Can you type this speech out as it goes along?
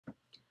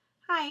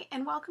Hi,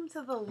 and welcome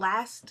to the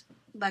last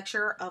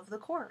lecture of the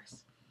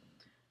course.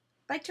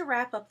 I'd like to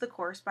wrap up the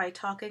course by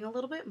talking a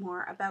little bit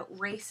more about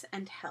race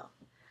and health.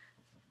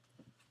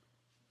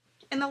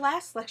 In the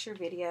last lecture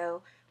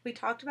video, we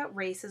talked about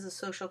race as a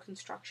social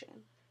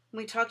construction.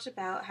 We talked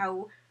about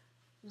how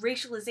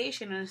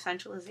racialization and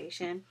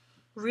essentialization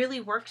really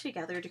work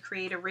together to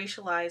create a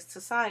racialized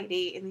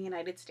society in the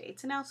United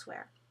States and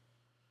elsewhere.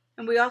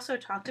 And we also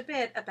talked a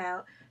bit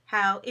about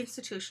how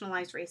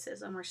institutionalized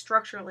racism or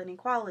structural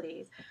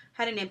inequalities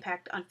had an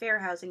impact on fair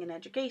housing and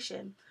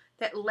education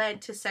that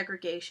led to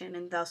segregation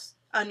and thus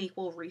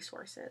unequal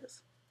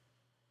resources.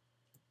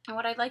 And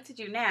what I'd like to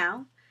do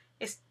now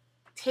is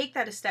take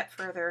that a step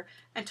further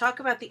and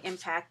talk about the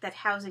impact that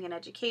housing and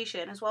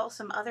education, as well as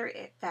some other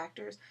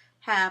factors,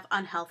 have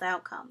on health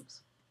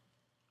outcomes.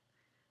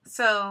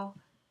 So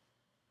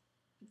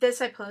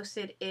this I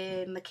posted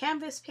in the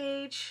Canvas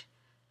page.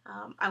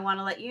 I want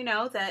to let you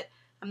know that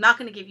I'm not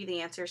going to give you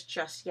the answers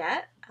just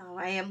yet.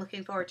 I am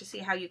looking forward to see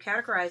how you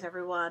categorize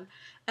everyone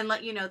and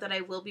let you know that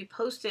I will be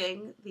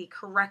posting the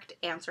correct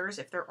answers,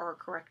 if there are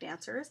correct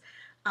answers,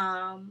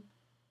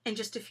 in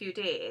just a few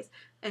days.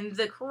 And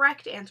the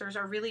correct answers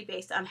are really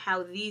based on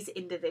how these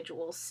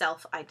individuals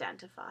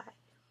self-identify.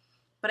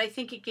 But I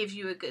think it gives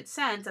you a good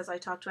sense, as I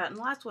talked about in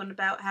the last one,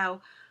 about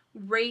how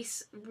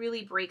race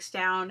really breaks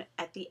down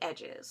at the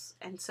edges.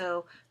 And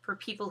so for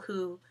people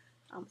who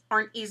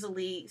aren't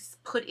easily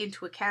put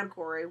into a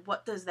category,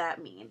 what does that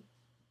mean?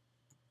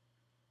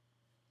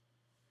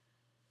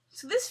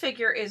 So this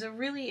figure is a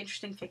really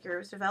interesting figure. It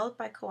was developed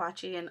by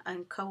Kawachi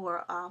and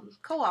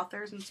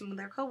co-authors and some of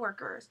their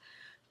co-workers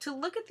to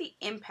look at the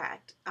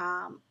impact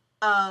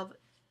of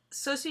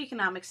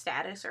socioeconomic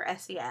status, or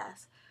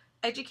SES,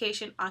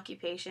 education,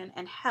 occupation,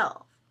 and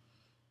health.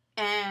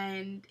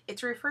 And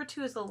it's referred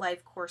to as the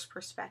life course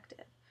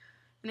perspective.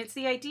 And it's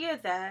the idea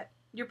that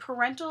your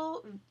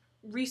parental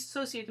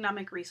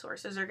socioeconomic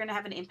resources are going to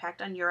have an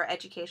impact on your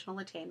educational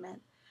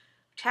attainment,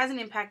 which has an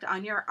impact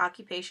on your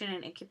occupation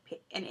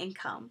and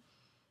income.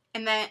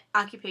 And that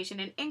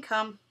occupation and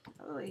income,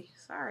 are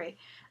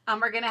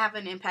going to have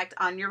an impact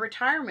on your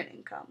retirement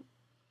income.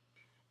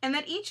 And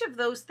that each of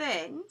those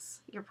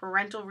things, your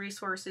parental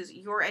resources,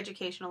 your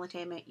educational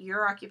attainment,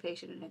 your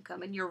occupation and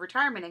income, and your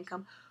retirement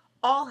income,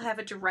 all have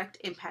a direct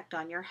impact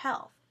on your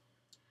health.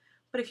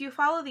 But if you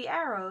follow the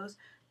arrows,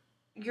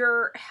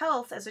 your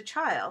health as a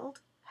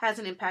child has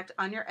an impact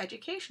on your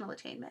educational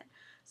attainment.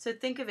 So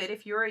think of it,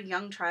 if you're a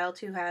young child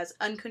who has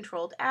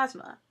uncontrolled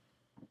asthma,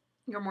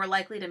 you're more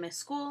likely to miss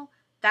school.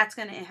 That's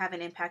going to have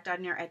an impact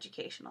on your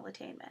educational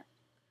attainment.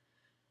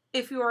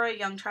 If you are a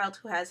young child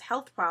who has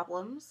health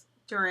problems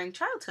during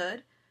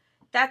childhood,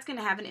 that's going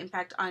to have an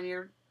impact on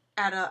your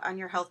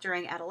health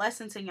during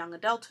adolescence and young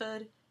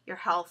adulthood, your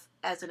health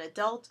as an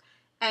adult,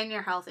 and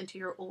your health into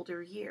your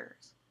older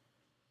years.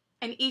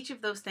 And each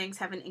of those things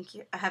have an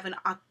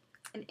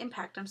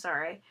impact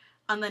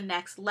on the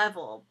next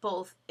level,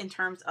 both in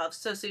terms of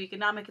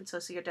socioeconomic and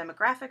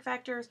sociodemographic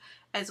factors,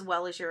 as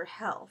well as your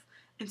health.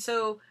 And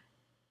so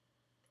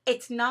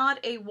it's not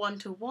a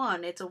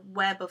one-to-one, it's a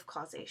web of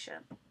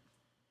causation.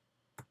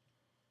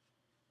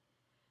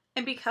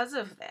 And because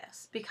of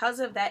this,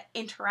 because of that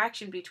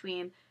interaction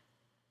between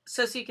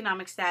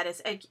socioeconomic status,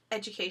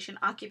 education,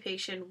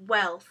 occupation,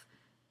 wealth,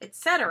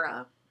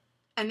 etc.,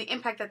 and the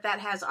impact that that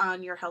has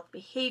on your health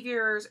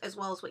behaviors, as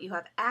well as what you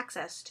have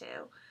access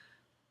to,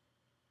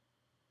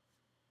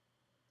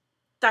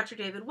 Dr.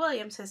 David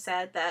Williams has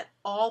said that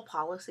all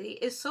policy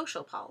is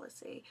social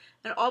policy,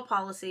 and all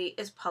policy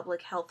is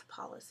public health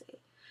policy.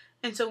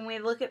 And so when we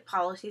look at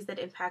policies that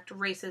impact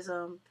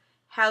racism,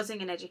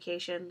 housing and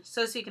education,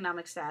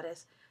 socioeconomic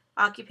status,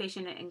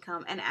 occupation and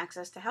income, and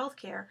access to health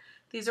care,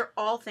 these are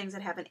all things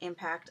that have an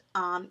impact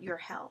on your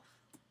health.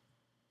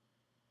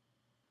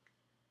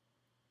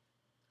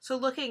 So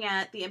looking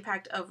at the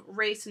impact of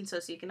race and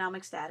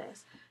socioeconomic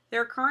status, there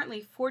are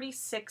currently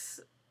 46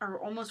 or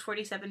almost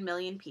 47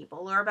 million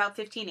people, or about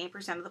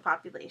 15.8% of the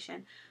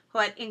population, who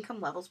had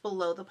income levels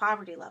below the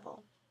poverty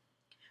level.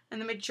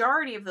 And the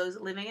majority of those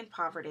living in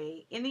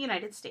poverty in the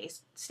United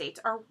States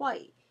are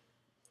white.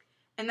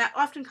 And that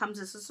often comes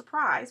as a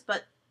surprise,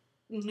 but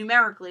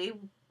numerically,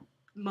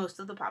 most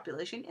of the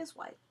population is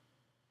white.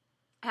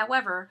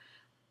 However,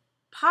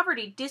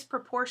 poverty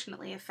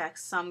disproportionately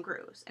affects some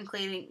groups,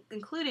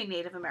 including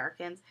Native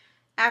Americans,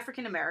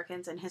 African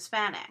Americans, and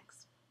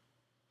Hispanics.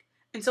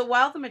 And so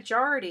while the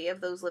majority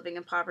of those living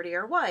in poverty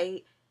are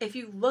white, if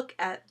you look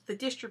at the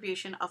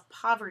distribution of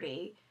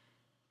poverty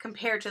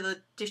compared to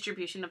the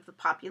distribution of the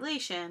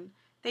population,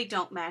 they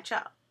don't match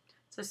up.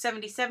 So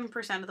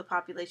 77% of the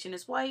population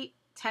is white,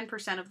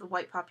 10% of the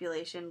white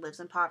population lives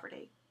in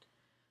poverty.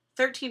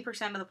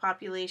 13% of the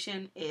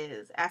population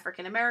is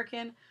African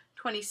American,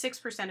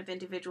 26% of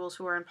individuals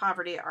who are in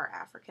poverty are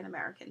African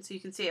American. So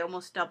you can see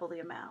almost double the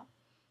amount.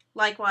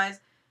 Likewise,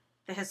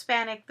 the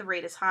Hispanic, the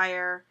rate is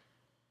higher.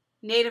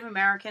 Native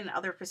American,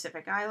 other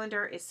Pacific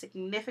Islander is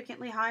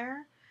significantly higher.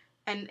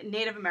 And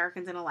Native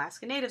Americans and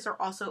Alaska Natives are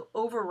also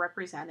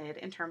overrepresented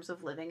in terms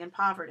of living in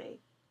poverty.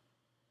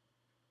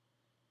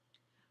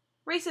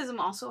 Racism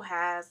also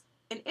has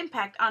an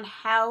impact on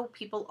how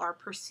people are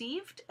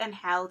perceived and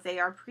how they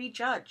are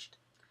prejudged.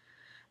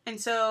 And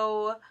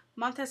so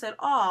Montes et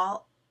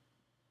al.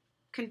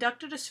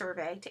 Conducted a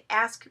survey to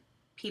ask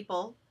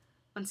people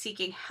when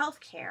seeking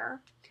health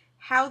care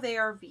how they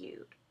are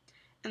viewed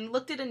and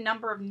looked at a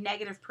number of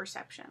negative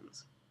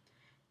perceptions.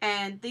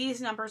 And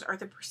these numbers are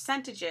the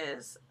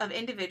percentages of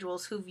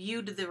individuals who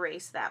viewed the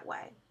race that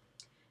way.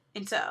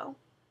 And so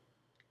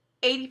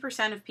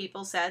 80% of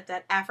people said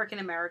that African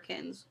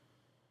Americans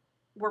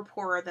were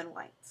poorer than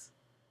whites.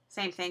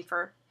 Same thing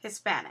for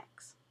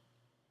Hispanics.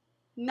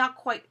 Not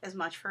quite as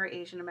much for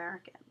Asian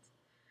Americans.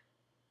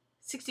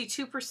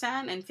 62%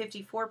 and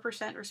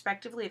 54%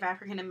 respectively of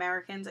African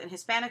Americans and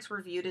Hispanics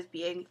were viewed as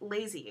being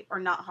lazy or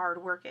not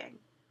hardworking.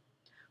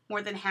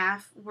 More than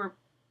half were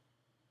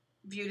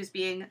viewed as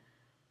being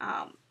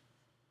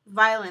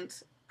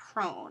violent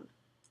prone.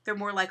 They're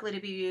more likely to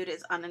be viewed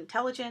as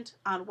unintelligent,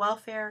 on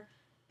welfare,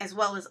 as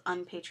well as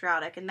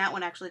unpatriotic. And that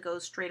one actually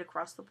goes straight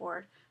across the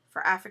board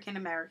for African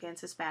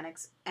Americans,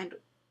 Hispanics, and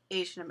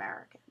Asian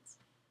Americans.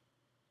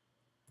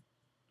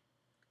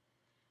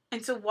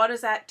 And so what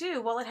does that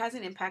do? Well, it has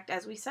an impact,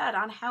 as we said,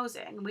 on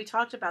housing. We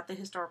talked about the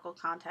historical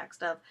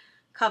context of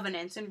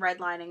covenants and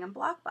redlining and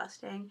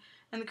blockbusting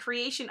and the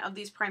creation of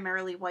these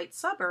primarily white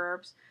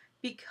suburbs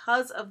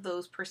because of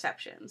those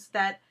perceptions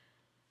that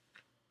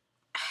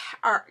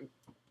are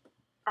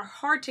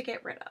hard to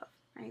get rid of,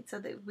 right? So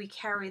that we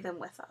carry them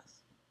with us.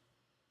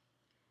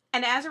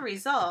 And as a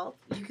result,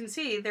 you can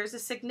see there's a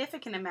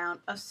significant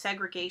amount of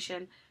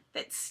segregation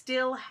that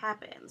still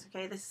happens,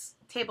 okay? This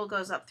table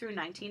goes up through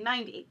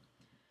 1990.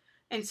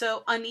 And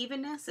so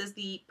unevenness is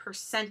the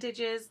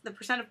percentages, the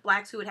percent of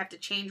blacks who would have to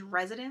change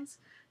residence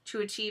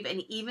to achieve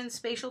an even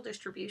spatial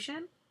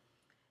distribution.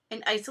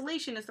 And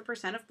isolation is the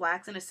percent of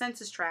blacks in a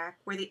census tract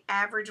where the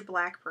average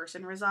black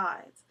person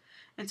resides.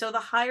 And so the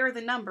higher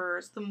the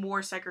numbers, the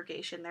more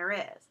segregation there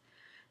is.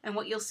 And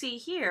what you'll see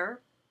here,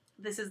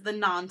 this is the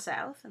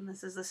non-South and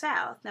this is the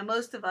South. Now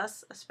most of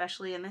us,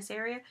 especially in this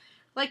area,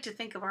 like to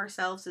think of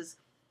ourselves as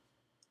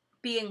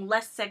being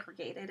less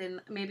segregated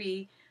and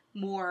maybe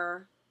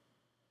more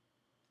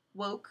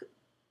woke,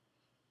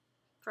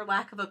 for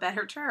lack of a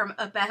better term,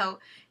 about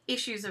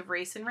issues of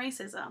race and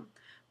racism.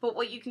 But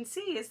what you can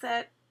see is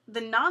that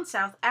the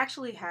non-South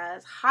actually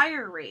has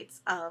higher rates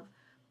of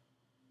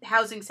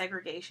housing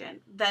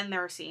segregation than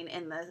they're seen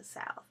in the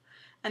South.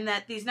 And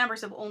that these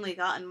numbers have only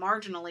gotten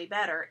marginally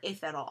better,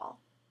 if at all.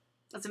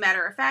 As a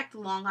matter of fact,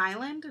 Long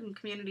Island and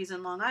communities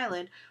in Long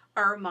Island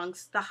are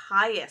amongst the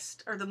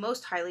highest or the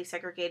most highly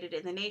segregated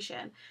in the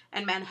nation.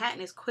 And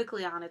Manhattan is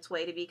quickly on its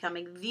way to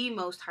becoming the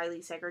most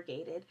highly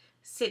segregated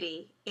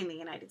city in the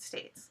United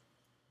States.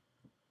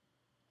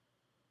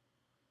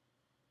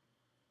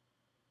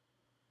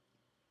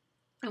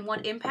 And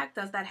what impact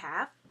does that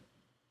have?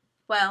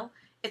 Well,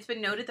 it's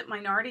been noted that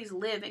minorities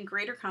live in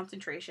greater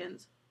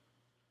concentrations,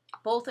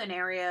 both in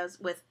areas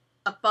with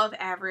above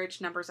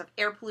average numbers of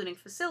air polluting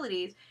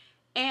facilities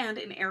and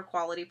in air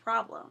quality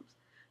problems.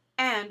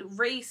 And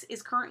race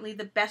is currently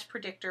the best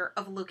predictor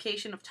of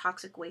location of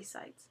toxic waste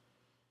sites.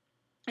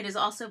 It has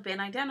also been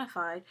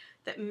identified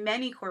that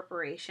many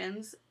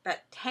corporations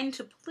that tend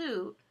to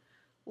pollute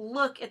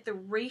look at the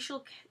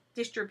racial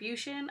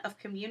distribution of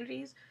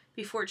communities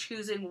before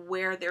choosing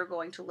where they're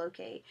going to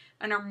locate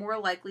and are more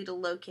likely to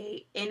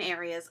locate in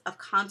areas of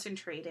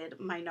concentrated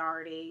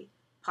minority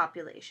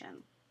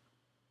population,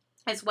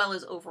 as well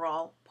as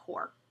overall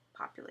poor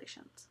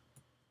populations.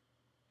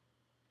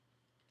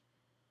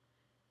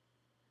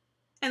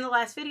 In the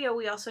last video,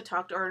 we also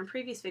talked, or in a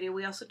previous video,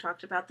 we also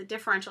talked about the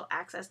differential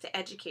access to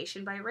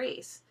education by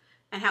race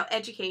and how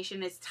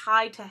education is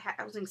tied to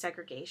housing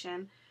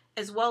segregation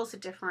as well as to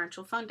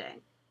differential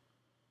funding.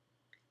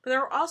 But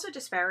there are also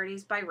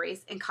disparities by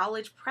race in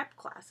college prep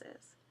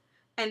classes.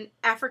 And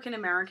African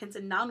Americans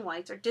and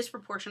non-whites are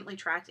disproportionately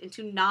tracked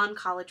into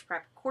non-college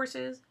prep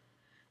courses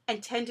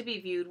and tend to be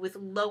viewed with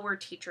lower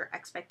teacher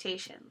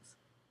expectations.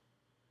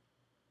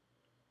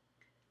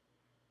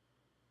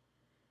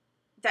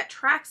 That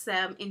tracks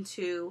them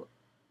into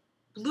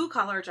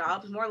blue-collar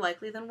jobs more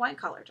likely than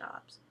white-collar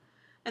jobs.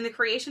 And the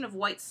creation of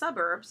white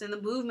suburbs and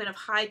the movement of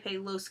high-pay,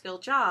 low-skill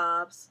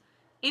jobs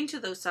into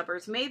those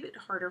suburbs made it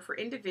harder for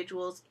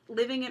individuals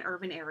living in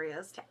urban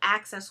areas to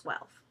access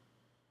wealth.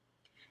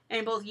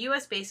 And both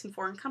U.S.-based and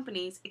foreign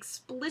companies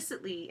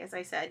explicitly, as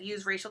I said,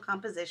 use racial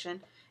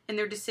composition in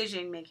their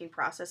decision-making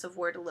process of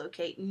where to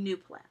locate new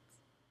plants.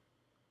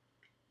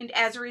 And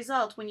as a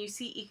result, when you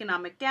see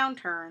economic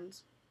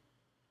downturns,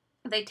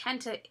 they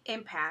tend to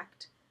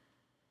impact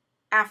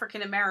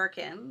African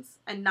Americans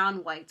and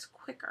non-whites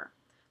quicker.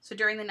 So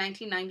during the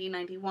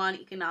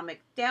 1990-91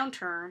 economic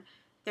downturn,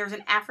 there was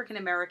an African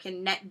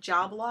American net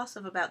job loss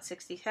of about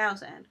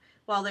 60,000,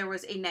 while there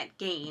was a net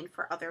gain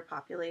for other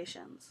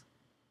populations.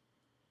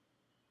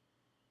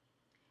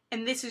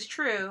 And this is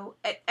true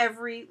at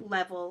every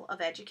level of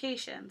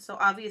education. So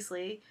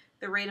obviously,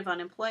 the rate of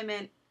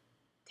unemployment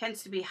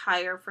tends to be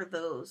higher for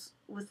those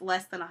with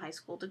less than a high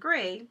school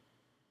degree.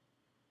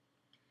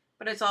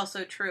 But it's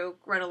also true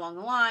right along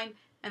the line,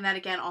 and that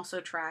again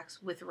also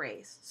tracks with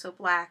race. So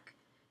black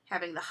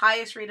having the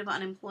highest rate of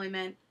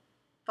unemployment,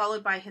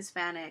 followed by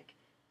Hispanic,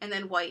 and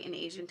then white and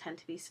Asian tend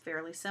to be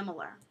fairly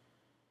similar.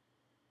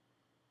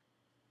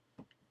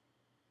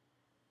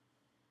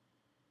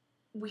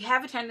 We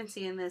have a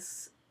tendency in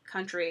this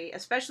country,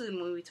 especially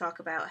when we talk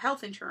about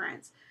health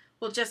insurance,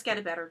 we'll just get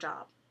a better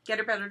job. Get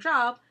a better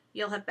job,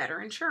 you'll have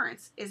better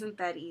insurance. Isn't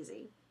that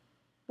easy?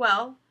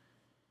 Well,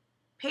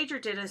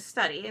 Pager did a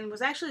study and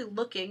was actually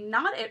looking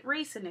not at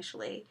race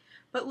initially,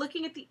 but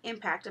looking at the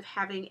impact of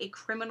having a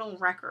criminal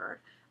record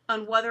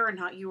on whether or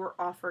not you were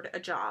offered a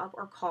job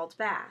or called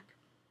back.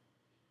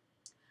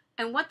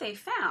 And what they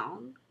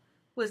found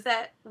was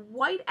that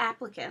white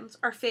applicants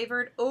are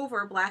favored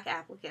over black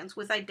applicants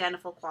with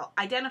identical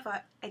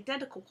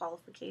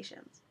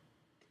qualifications.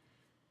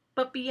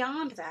 But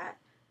beyond that,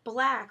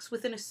 blacks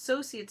with an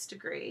associate's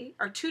degree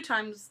are 2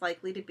 times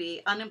likely to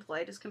be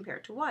unemployed as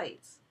compared to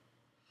whites.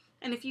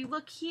 And if you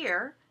look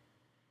here,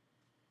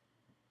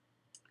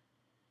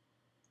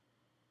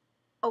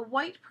 a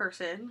white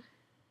person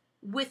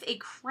with a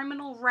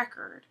criminal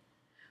record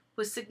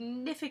was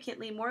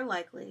significantly more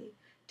likely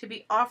to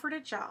be offered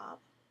a job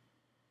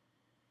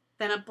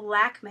than a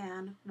black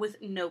man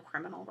with no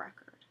criminal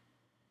record.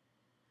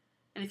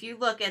 And if you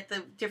look at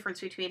the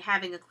difference between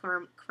having a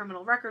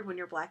criminal record when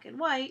you're black and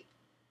white,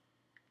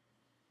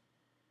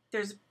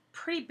 there's a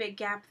pretty big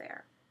gap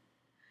there.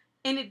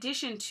 In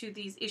addition to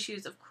these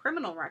issues of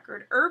criminal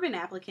record, urban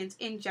applicants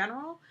in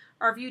general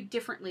are viewed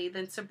differently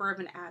than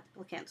suburban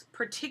applicants,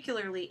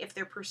 particularly if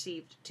they're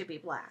perceived to be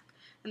black,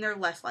 and they're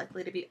less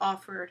likely to be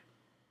offered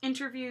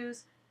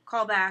interviews,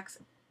 callbacks,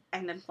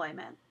 and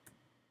employment.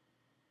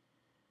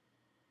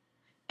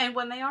 And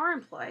when they are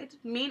employed,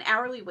 mean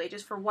hourly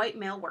wages for white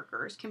male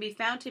workers can be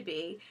found to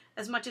be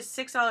as much as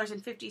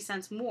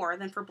 $6.50 more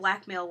than for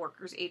black male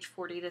workers aged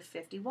 40 to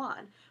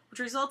 51, which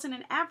results in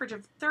an average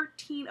of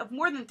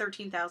more than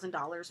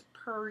 $13,000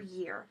 per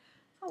year.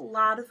 That's a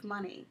lot of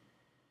money.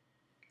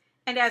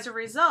 And as a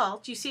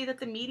result, you see that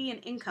the median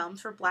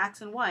incomes for blacks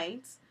and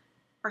whites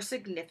are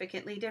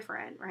significantly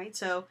different, right?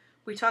 So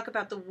we talk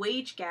about the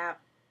wage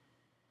gap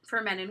for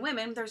men and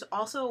women. There's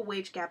also a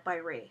wage gap by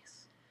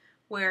race,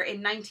 where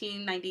in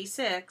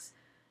 1996,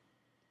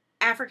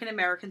 African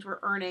Americans were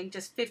earning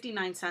just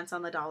 59 cents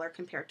on the dollar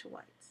compared to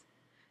whites.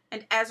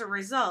 And as a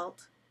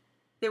result,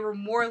 they were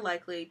more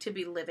likely to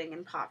be living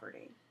in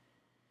poverty.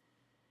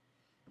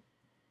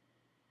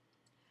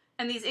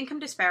 And these income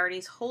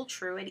disparities hold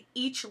true at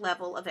each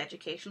level of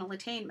educational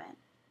attainment.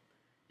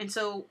 And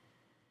so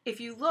if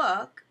you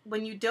look,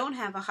 when you don't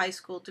have a high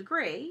school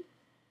degree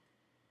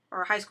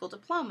or a high school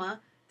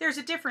diploma, there's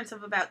a difference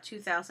of about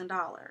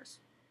 $2,000.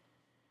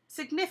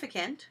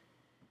 Significant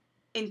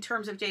in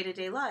terms of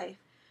day-to-day life,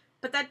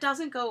 but that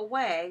doesn't go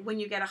away when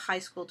you get a high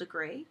school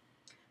degree,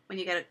 when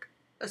you get an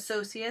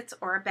associate's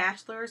or a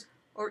bachelor's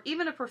or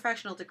even a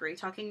professional degree,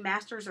 talking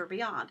master's or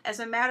beyond. As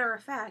a matter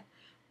of fact,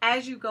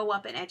 as you go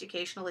up in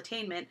educational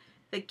attainment,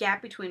 the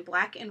gap between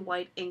black and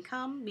white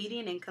income,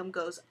 median income,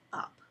 goes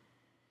up.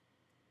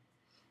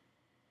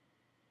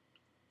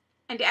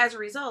 And as a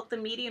result, the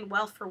median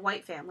wealth for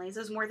white families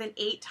is more than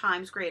 8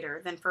 times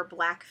greater than for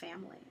black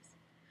families.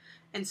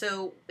 And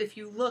so if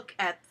you look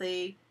at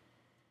the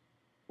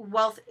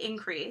wealth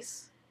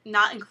increase,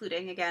 not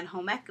including, again,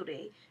 home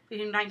equity,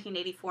 between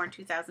 1984 and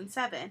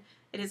 2007,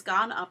 it has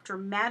gone up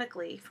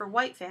dramatically for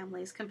white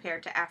families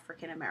compared to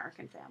African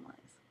American families.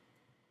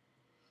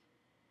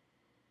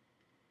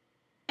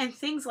 And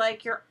things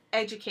like your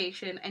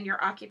education and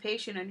your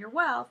occupation and your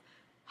wealth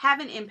have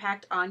an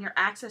impact on your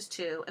access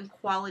to and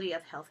quality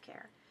of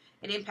healthcare.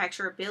 It impacts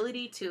your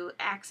ability to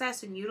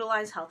access and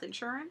utilize health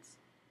insurance.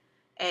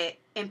 It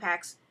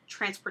impacts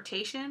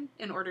transportation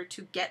in order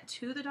to get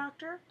to the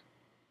doctor.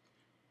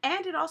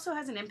 And it also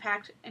has an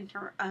impact in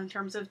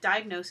terms of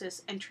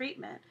diagnosis and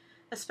treatment,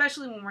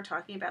 especially when we're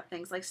talking about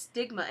things like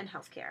stigma in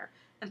healthcare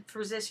and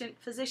physician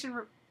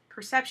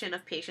perception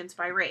of patients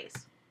by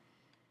race.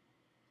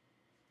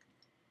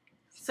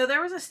 So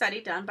there was a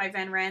study done by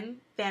Van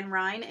Ryn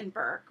and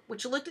Burke,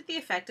 which looked at the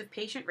effect of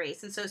patient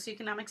race and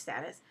socioeconomic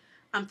status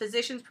on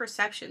physicians'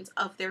 perceptions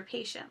of their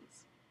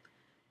patients.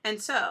 And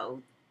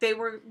so they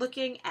were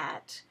looking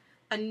at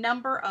a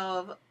number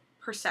of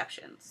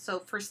perceptions. So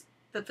for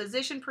the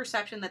physician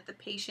perception that the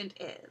patient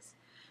is,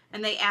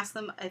 and they asked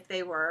them if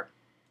they were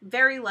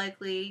very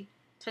likely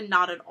to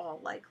not at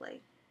all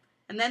likely.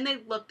 And then they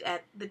looked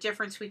at the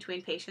difference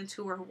between patients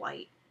who were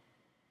white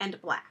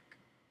and black.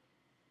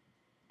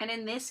 And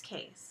in this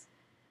case,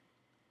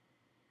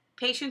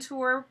 patients who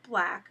were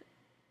white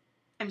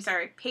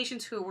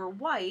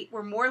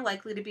were more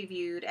likely to be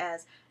viewed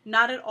as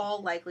not at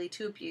all likely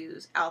to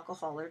abuse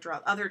alcohol or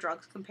other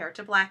drugs compared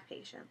to black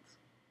patients.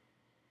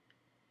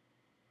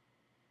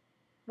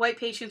 White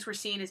patients were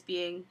seen as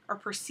being, or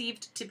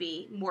perceived to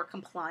be, more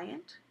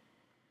compliant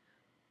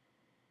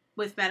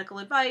with medical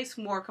advice,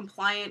 more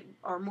compliant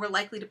or more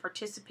likely to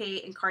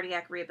participate in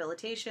cardiac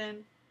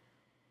rehabilitation.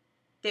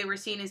 They were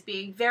seen as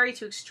being very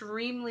to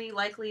extremely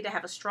likely to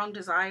have a strong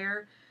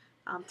desire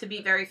to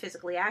be very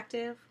physically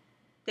active.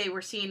 They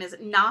were seen as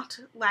not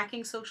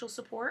lacking social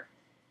support.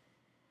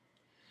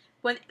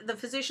 when the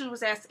physician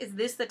was asked, is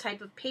this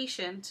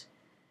patient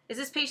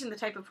the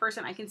type of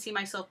person I can see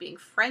myself being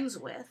friends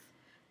with?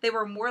 They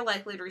were more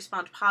likely to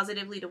respond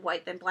positively to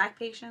white than black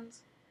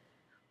patients.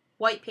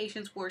 White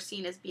patients were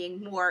seen as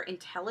being more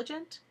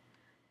intelligent,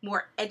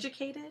 more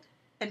educated,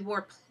 and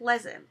more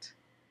pleasant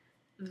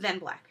than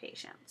black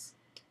patients.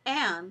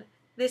 And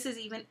this is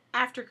even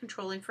after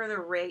controlling for the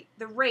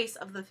race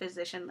of the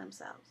physician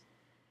themselves.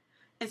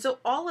 And so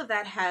all of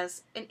that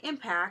has an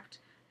impact,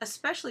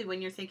 especially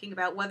when you're thinking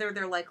about whether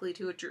they're likely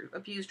to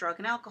abuse drug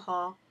and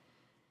alcohol,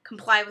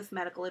 comply with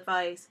medical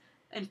advice,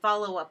 and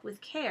follow up with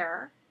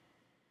care,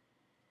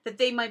 that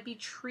they might be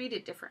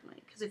treated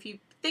differently. Because if you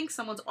think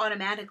someone's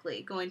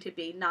automatically going to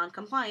be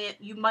non-compliant,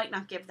 you might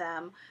not give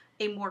them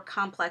a more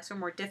complex or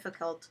more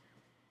difficult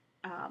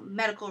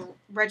medical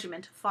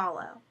regimen to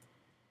follow.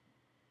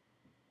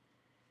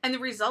 And the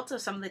result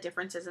of some of the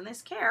differences in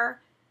this care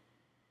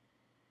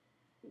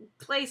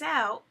plays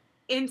out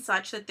in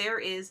such that there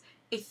is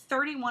a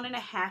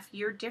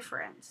 31.5-year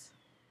difference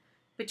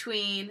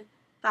between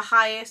the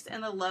highest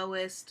and the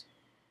lowest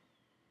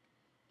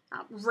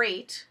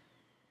rate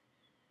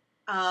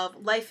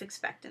of life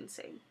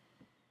expectancy.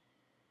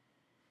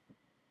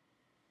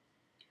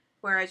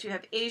 Whereas you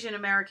have Asian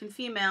American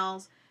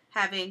females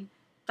having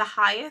the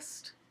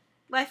highest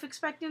life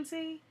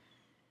expectancy,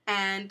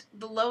 and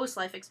the lowest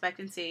life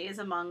expectancy is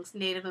amongst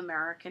Native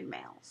American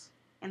males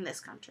in this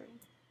country.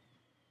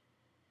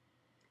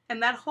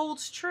 And that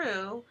holds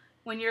true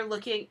when you're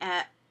looking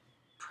at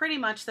pretty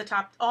much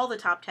all the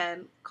top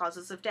 10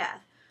 causes of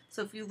death.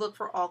 So if you look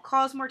for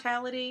all-cause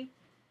mortality,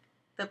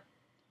 the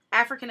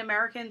African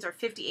Americans are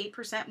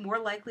 58% more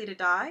likely to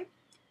die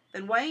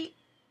than white.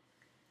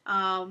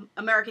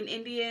 American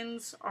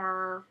Indians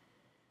are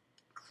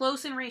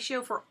close in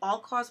ratio for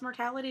all-cause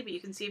mortality, but you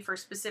can see for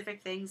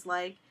specific things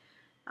like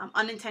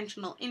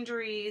unintentional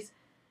injuries,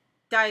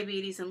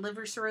 diabetes, and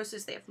liver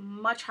cirrhosis, they have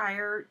much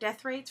higher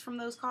death rates from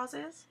those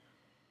causes.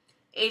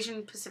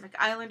 Asian Pacific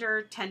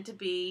Islander tend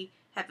to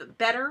have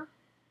better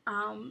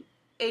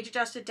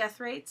age-adjusted death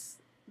rates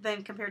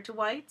than compared to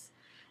whites.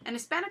 And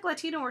Hispanic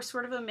Latino are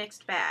sort of a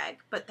mixed bag,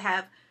 but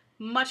have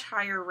much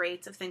higher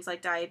rates of things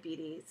like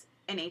diabetes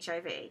and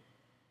HIV.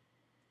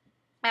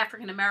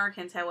 African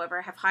Americans,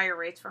 however, have higher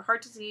rates for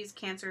heart disease,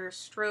 cancer,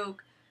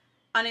 stroke,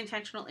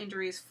 unintentional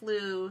injuries,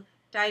 flu,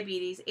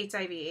 diabetes,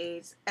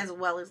 HIV/AIDS, as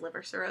well as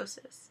liver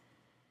cirrhosis.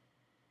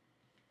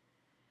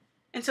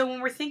 And so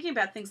when we're thinking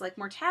about things like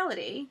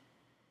mortality,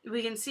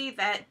 we can see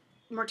that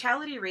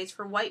mortality rates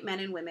for white men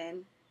and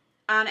women,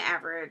 on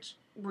average,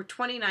 were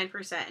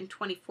 29% and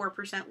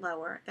 24%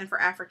 lower than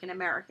for African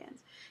Americans.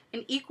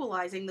 And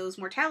equalizing those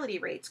mortality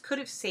rates could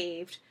have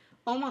saved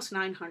almost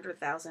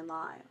 900,000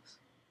 lives.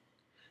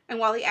 And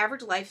while the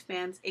average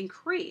lifespans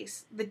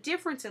increase, the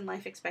difference in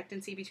life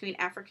expectancy between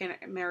African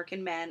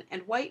American men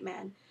and white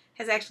men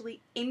has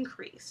actually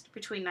increased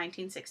between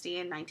 1960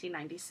 and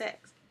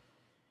 1996.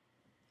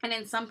 And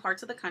in some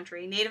parts of the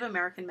country, Native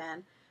American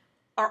men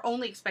are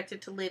only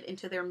expected to live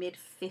into their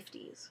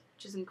mid-50s,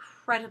 which is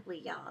incredibly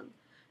young.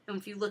 And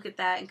if you look at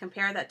that and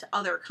compare that to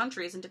other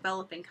countries and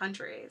developing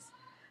countries,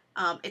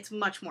 it's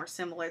much more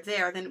similar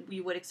there than we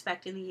would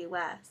expect in the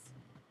U.S.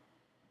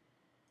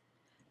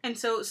 And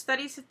so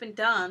studies have been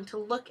done to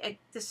look at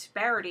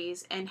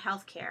disparities in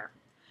healthcare.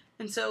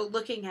 And so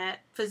looking at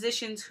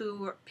patients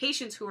who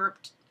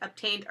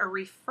obtained a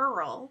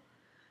referral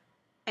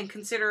and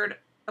considered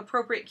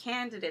appropriate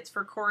candidates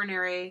for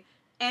coronary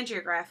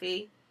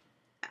angiography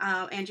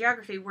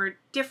were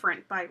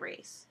different by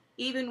race,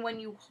 even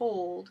when you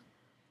hold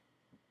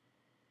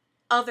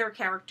other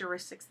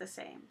characteristics the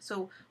same.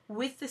 So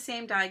with the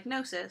same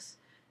diagnosis,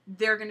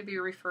 they're going to be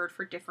referred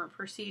for different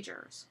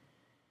procedures.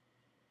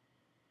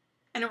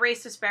 And a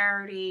race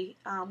disparity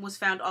was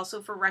found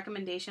also for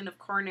recommendation of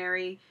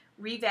coronary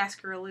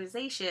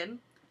revascularization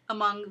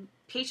among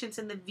patients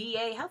in the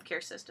VA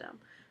healthcare system,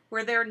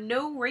 where there are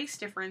no race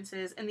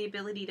differences in the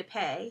ability to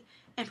pay,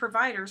 and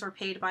providers are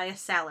paid by a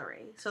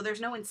salary. So there's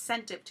no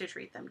incentive to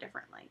treat them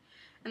differently.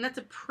 And that's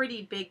a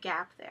pretty big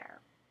gap there.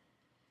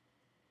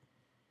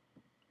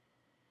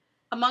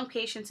 Among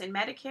patients in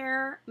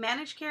Medicare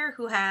managed care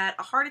who had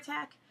a heart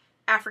attack,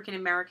 African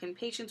American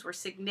patients were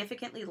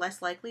significantly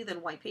less likely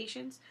than white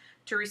patients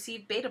to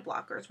receive beta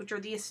blockers, which are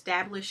the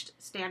established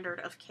standard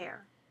of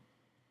care.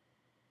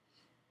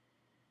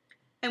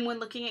 And when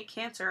looking at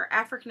cancer,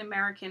 African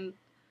American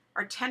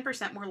are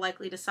 10% more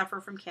likely to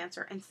suffer from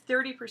cancer and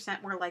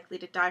 30% more likely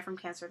to die from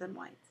cancer than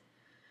whites.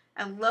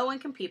 And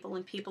low-income people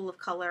and people of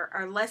color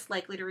are less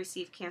likely to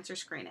receive cancer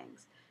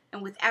screenings.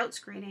 And without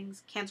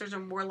screenings, cancers are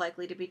more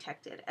likely to be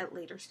detected at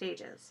later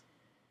stages.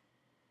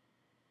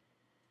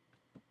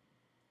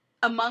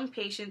 Among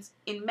patients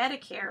in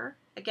Medicare,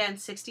 again,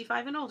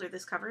 65 and older,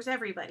 this covers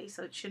everybody,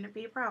 so it shouldn't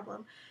be a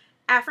problem,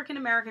 African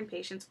American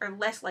patients are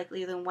less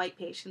likely than white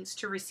patients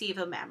to receive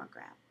a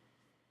mammogram.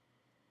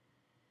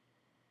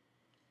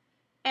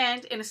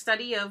 And in a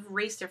study of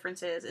race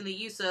differences in the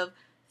use of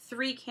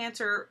 3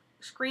 cancer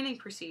screening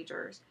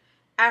procedures,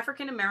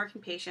 African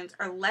American patients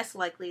are less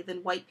likely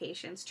than white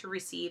patients to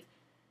receive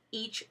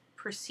each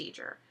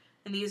procedure.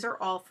 And these are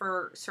all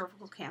for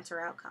cervical cancer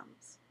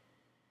outcomes.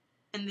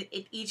 And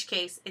in each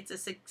case, it's a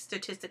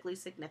statistically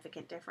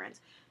significant difference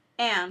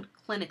and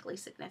clinically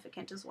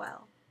significant as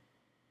well.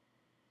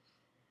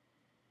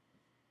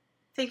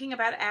 Thinking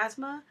about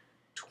asthma,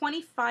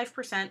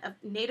 25% of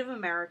Native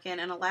American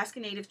and Alaska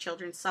Native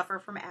children suffer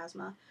from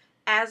asthma,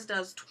 as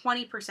does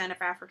 20%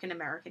 of African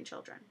American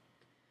children.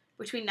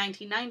 Between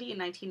 1990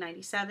 and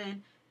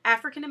 1997,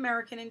 African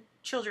American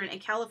children in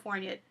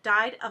California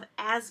died of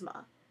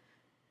asthma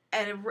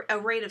at a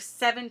rate of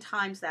 7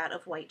 times that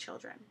of white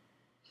children.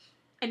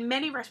 And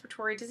many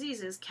respiratory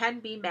diseases can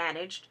be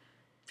managed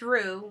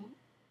through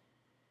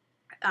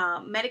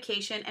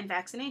medication and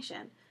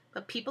vaccination,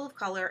 but people of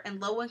color and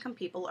low-income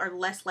people are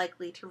less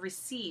likely to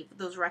receive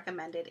those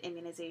recommended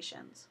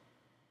immunizations.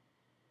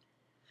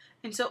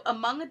 And so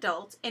among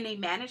adults in a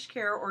managed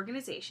care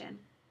organization,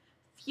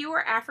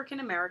 fewer African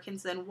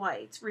Americans than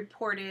whites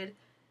reported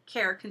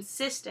care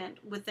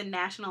consistent with the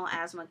National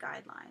Asthma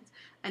Guidelines,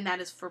 and that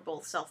is for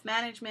both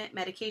self-management,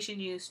 medication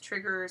use,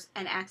 triggers,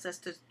 and access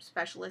to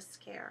specialist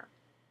care.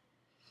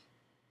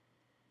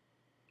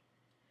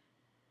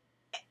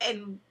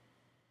 And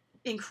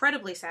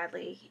incredibly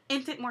sadly,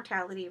 infant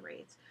mortality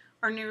rates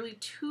are nearly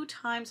 2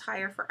 times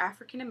higher for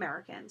African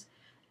Americans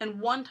and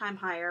 1 time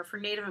higher for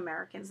Native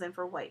Americans than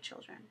for white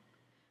children.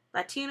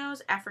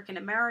 Latinos, African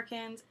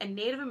Americans, and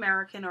Native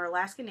American or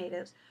Alaska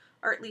Natives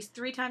are at least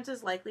 3 times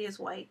as likely as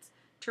whites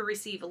to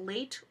receive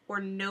late or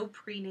no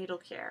prenatal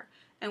care.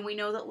 And we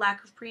know that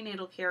lack of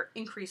prenatal care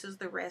increases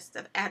the risk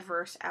of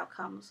adverse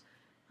outcomes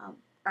or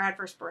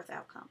adverse birth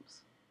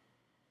outcomes.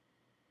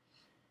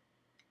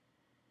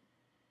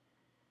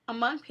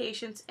 Among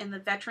patients in the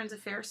Veterans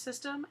Affairs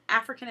system,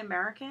 African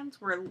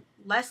Americans were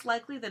less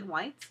likely than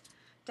whites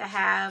to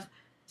have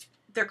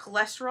their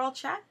cholesterol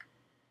checked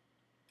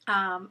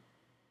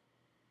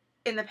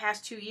in the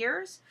past 2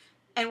 years,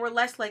 and were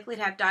less likely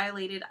to have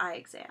dilated eye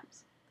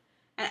exams.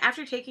 And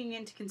after taking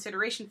into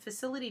consideration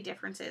facility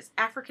differences,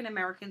 African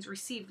Americans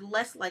received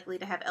less likely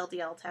to have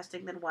LDL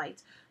testing than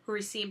whites who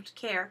received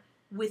care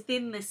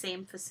within the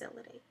same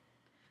facility.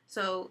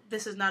 So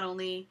this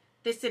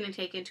didn't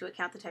take into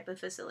account the type of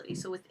facility.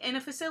 So within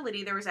a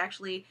facility, there was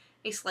actually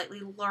a slightly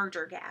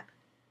larger gap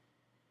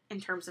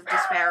in terms of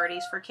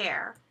disparities for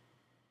care.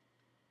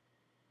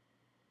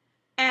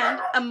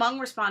 And among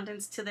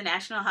respondents to the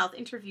National Health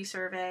Interview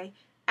Survey,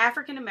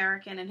 African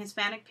American and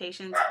Hispanic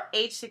patients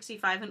age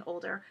 65 and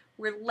older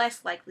were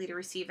less likely to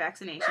receive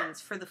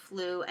vaccinations for the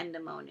flu and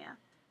pneumonia,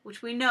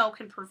 which we know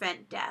can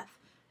prevent death,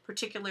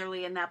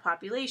 particularly in that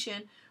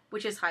population,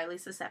 which is highly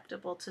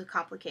susceptible to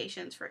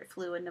complications for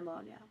flu and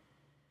pneumonia.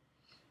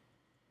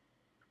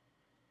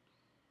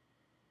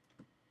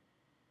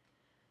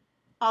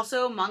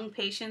 Also, among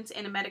patients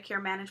in a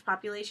Medicare-managed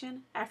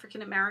population,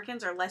 African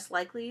Americans are less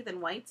likely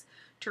than whites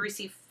to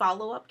receive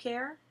follow-up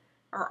care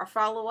or a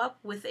follow-up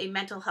with a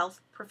mental health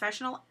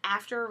professional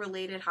after a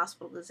related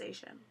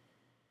hospitalization.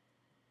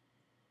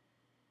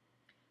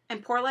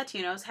 And poor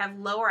Latinos have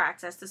lower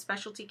access to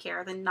specialty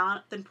care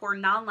than poor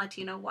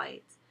non-Latino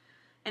whites.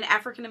 And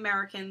African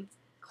Americans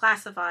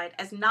classified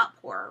as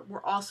not poor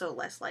were also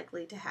less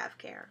likely to have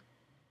care.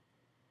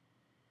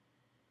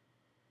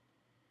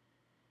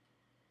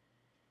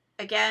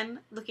 Again,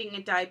 looking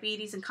at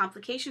diabetes and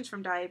complications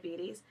from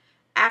diabetes,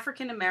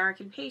 African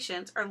American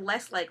patients are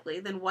less likely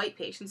than white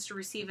patients to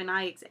receive an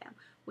eye exam,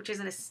 which is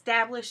an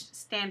established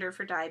standard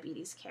for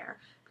diabetes care,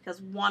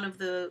 because one of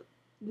the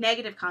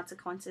negative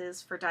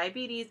consequences for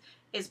diabetes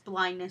is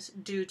blindness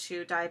due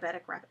to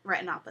diabetic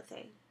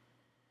retinopathy.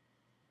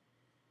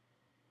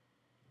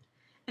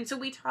 And so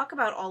we talk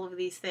about all of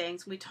these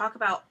things, we talk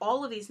about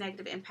all of these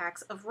negative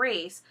impacts of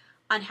race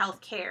on health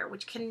care,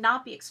 which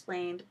cannot be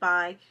explained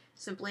by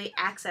simply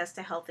access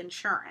to health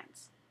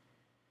insurance.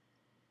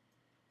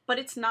 But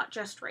it's not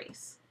just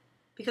race,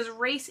 because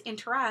race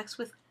interacts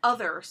with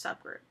other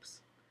subgroups.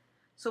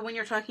 So when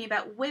you're talking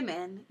about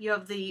women, you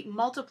have the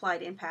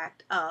multiplied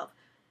impact of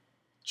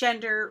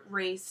gender,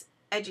 race,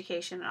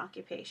 education, and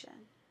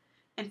occupation.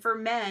 And for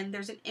men,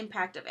 there's an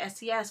impact of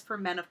SES for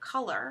men of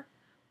color,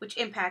 which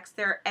impacts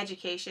their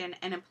education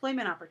and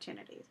employment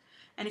opportunities.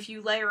 And if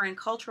you layer in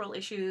cultural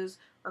issues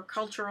or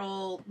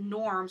cultural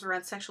norms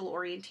around sexual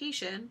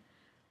orientation,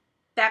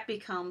 that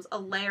becomes a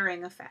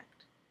layering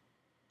effect.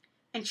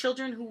 And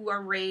children who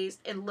are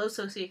raised in low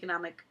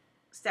socioeconomic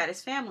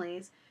status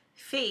families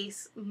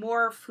face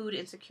more food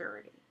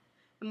insecurity.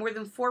 And more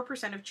than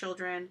 4% of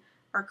children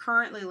are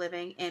currently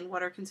living in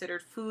what are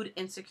considered food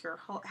insecure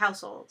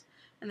households.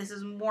 And this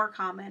is more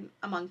common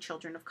among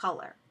children of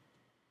color.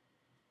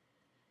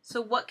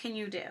 So what can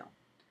you do?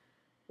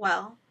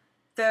 Well,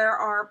 there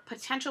are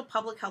potential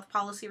public health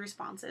policy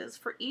responses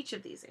for each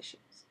of these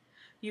issues.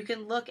 You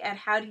can look at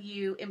how do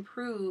you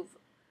improve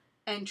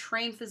and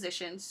train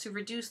physicians to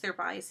reduce their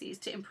biases,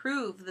 to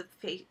improve the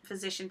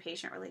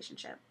physician-patient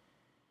relationship.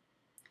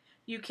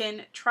 You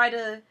can try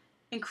to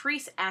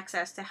increase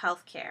access to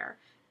health care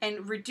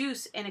and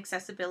reduce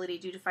inaccessibility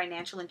due to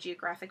financial and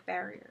geographic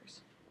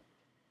barriers.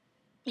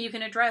 You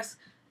can address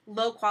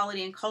low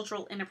quality and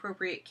cultural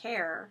inappropriate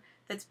care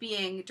that's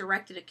being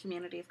directed at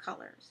community of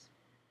colors.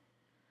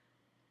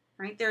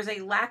 Right? There's a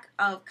lack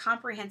of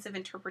comprehensive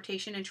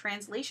interpretation and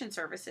translation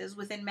services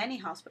within many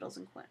hospitals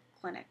and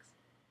clinics.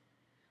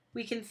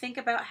 We can think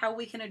about how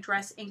we can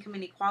address income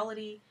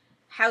inequality,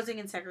 housing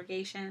and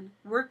segregation,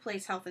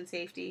 workplace health and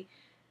safety,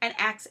 and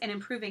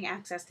improving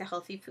access to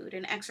healthy food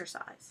and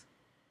exercise.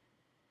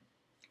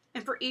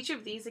 And for each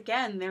of these,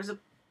 again, there's a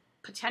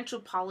potential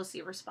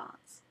policy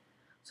response.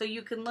 So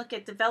you can look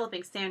at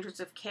developing standards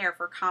of care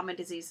for common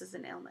diseases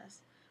and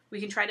illness.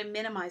 We can try to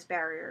minimize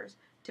barriers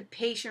to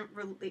patient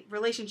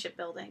relationship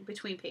building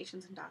between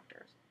patients and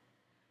doctors.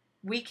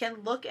 We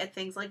can look at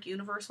things like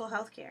universal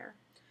health care.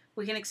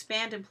 We can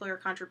expand employer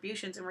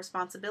contributions and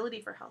responsibility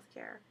for health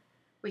care.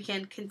 We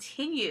can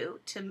continue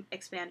to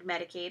expand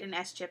Medicaid and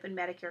SCHIP and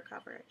Medicare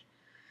coverage,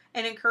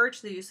 and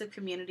encourage the use of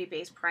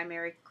community-based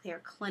primary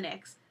care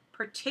clinics,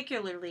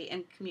 particularly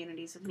in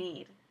communities of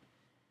need.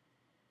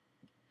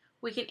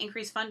 We can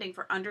increase funding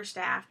for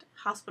understaffed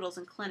hospitals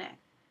and clinics,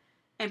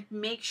 and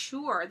make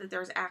sure that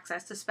there's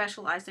access to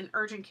specialized and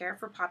urgent care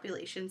for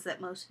populations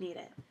that most need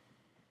it.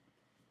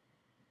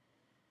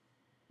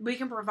 We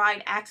can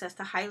provide access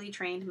to highly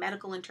trained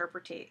medical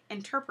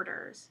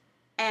interpreters,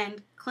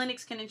 and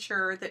clinics can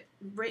ensure that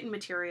written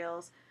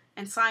materials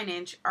and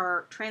signage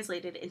are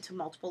translated into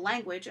multiple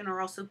language and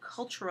are also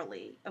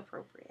culturally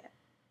appropriate.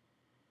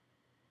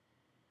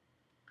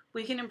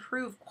 We can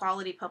improve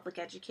quality public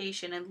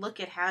education and look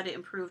at how to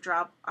improve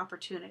job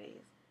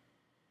opportunities.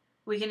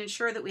 We can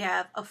ensure that we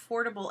have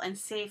affordable and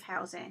safe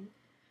housing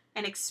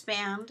and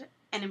expand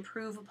and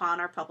improve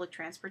upon our public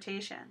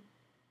transportation.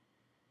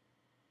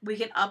 We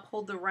can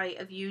uphold the right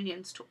of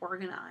unions to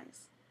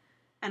organize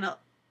and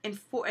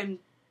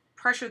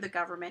pressure the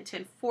government to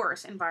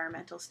enforce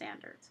environmental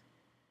standards.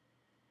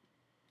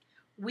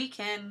 We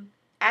can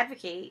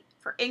advocate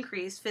for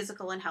increased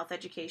physical and health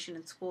education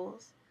in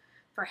schools,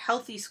 for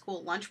healthy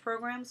school lunch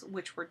programs,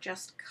 which were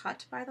just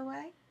cut, by the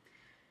way,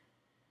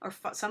 or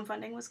some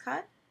funding was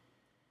cut.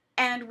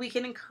 And we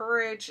can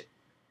encourage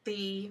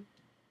the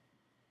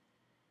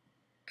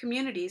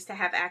communities to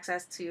have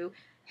access to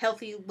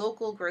healthy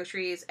local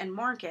groceries and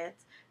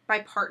markets by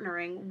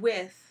partnering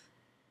with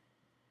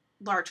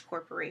large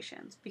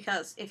corporations.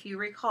 Because if you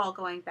recall,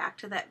 going back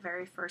to that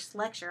very first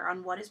lecture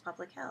on what is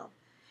public health,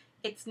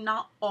 it's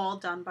not all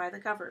done by the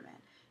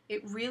government.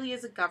 It really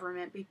is a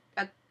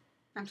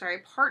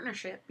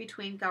partnership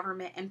between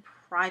government and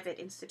private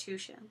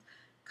institutions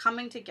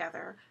coming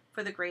together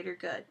for the greater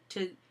good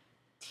to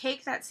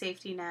take that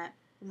safety net,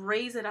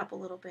 raise it up a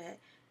little bit,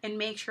 and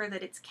make sure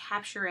that it's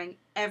capturing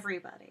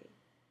everybody.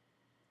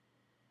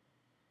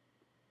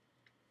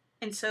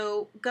 And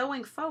so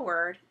going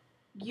forward,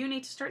 you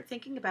need to start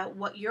thinking about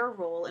what your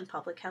role in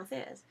public health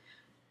is.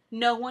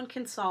 No one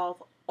can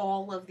solve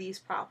all of these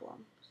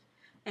problems.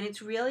 And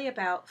it's really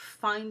about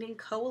finding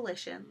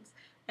coalitions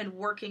and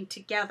working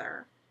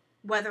together,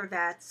 whether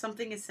that's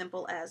something as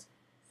simple as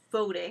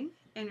voting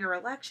in your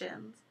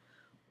elections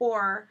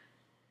or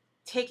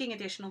taking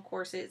additional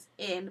courses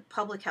in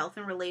public health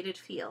and related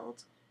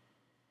fields,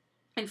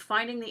 and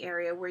finding the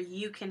area where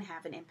you can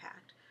have an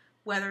impact,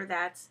 whether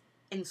that's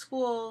in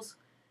schools,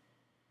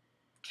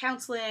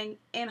 counseling,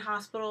 in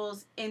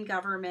hospitals, in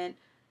government.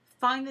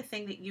 Find the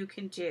thing that you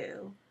can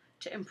do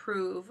to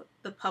improve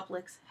the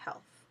public's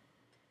health.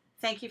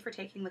 Thank you for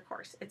taking the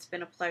course. It's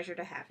been a pleasure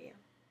to have you.